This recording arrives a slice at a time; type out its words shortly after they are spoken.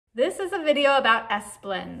This is a video about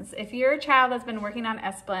S-blends. If you're a child that's been working on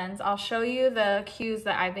S-blends, I'll show you the cues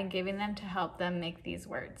that I've been giving them to help them make these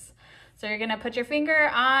words. So you're gonna put your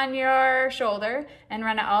finger on your shoulder and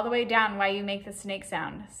run it all the way down while you make the snake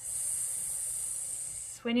sound.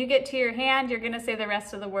 When you get to your hand, you're gonna say the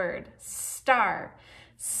rest of the word. Star,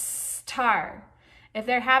 star. If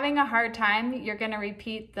they're having a hard time, you're gonna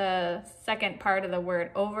repeat the second part of the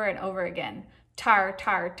word over and over again. Tar,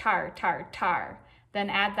 tar, tar, tar, tar. Then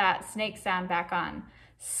add that snake sound back on.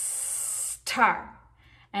 Star.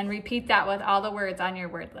 And repeat that with all the words on your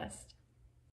word list.